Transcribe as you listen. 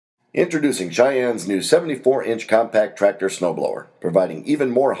Introducing Cheyenne's new 74-inch compact tractor snowblower, providing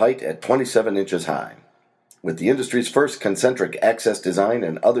even more height at 27 inches high. With the industry's first concentric access design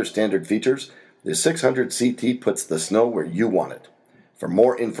and other standard features, the 600 CT puts the snow where you want it. For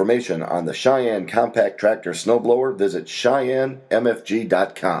more information on the Cheyenne Compact Tractor Snowblower, visit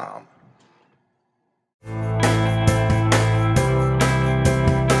CheyenneMFG.com.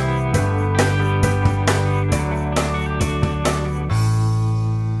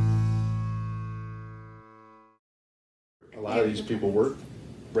 A lot of these people work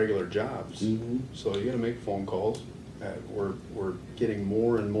regular jobs, so you got to make phone calls. We're getting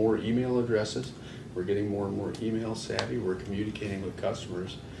more and more email addresses. We're getting more and more email savvy. We're communicating with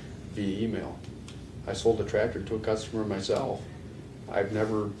customers via email. I sold a tractor to a customer myself. I've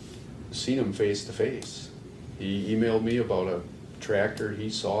never seen him face to face. He emailed me about a tractor he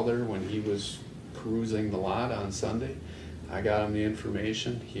saw there when he was perusing the lot on Sunday. I got him the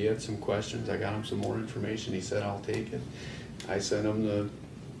information. He had some questions. I got him some more information. He said, "I'll take it." I sent him the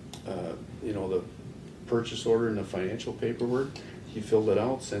purchase order and the financial paperwork. He filled it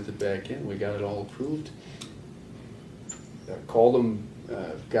out, sent it back in. We got it all approved. Called him,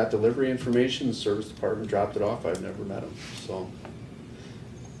 got delivery information. The service department dropped it off. I've never met him. So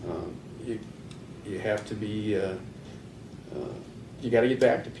you have to be. You got to get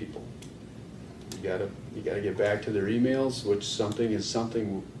back to people. You got to get back to their emails, which is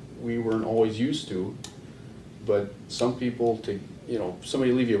something we weren't always used to. But some people,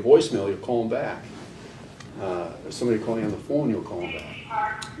 somebody leave you a voicemail, you'll call them back. Somebody call you on the phone, you'll call them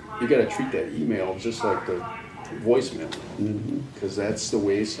back. You got to treat that email just like the voicemail, because that's the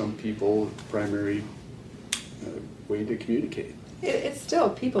way some people, primary way to communicate. It's still a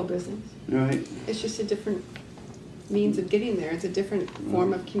people business. Right. It's just a different means of getting there. It's a different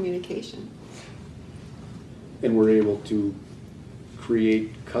form of communication. And we're able to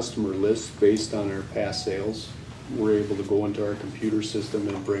create customer lists based on our past sales. We're able to go into our computer system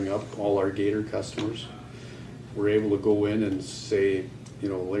and bring up all our Gator customers. We're able to go in and say,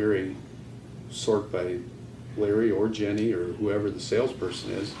 Larry, sort by Larry or Jenny or whoever the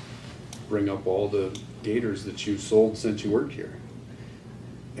salesperson is, bring up all the Gators that you've sold since you worked here.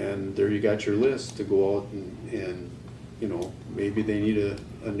 And there you got your list to go out and maybe they need a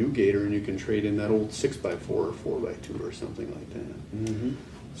new Gator and you can trade in that old 6x4 or 4x2 or something like that.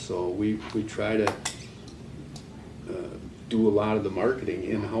 So we try to do a lot of the marketing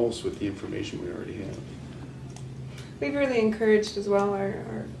in-house with the information we already have. We've really encouraged as well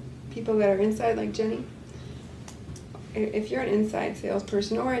our people that are inside, like Jenny. If you're an inside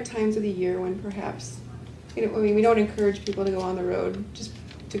salesperson, or at times of the year when perhaps, we don't encourage people to go on the road just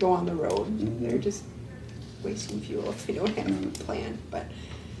to go on the road. They're just wasting fuel if they don't have a plan. But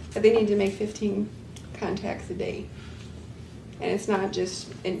they need to make 15 contacts a day. And it's not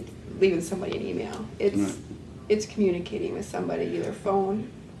just leaving somebody an email. It's communicating with somebody, either phone,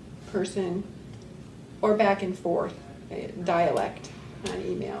 person, or back and forth, dialect on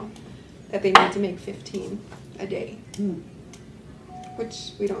email, that they need to make 15 a day,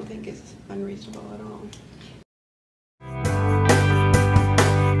 which we don't think is unreasonable at all.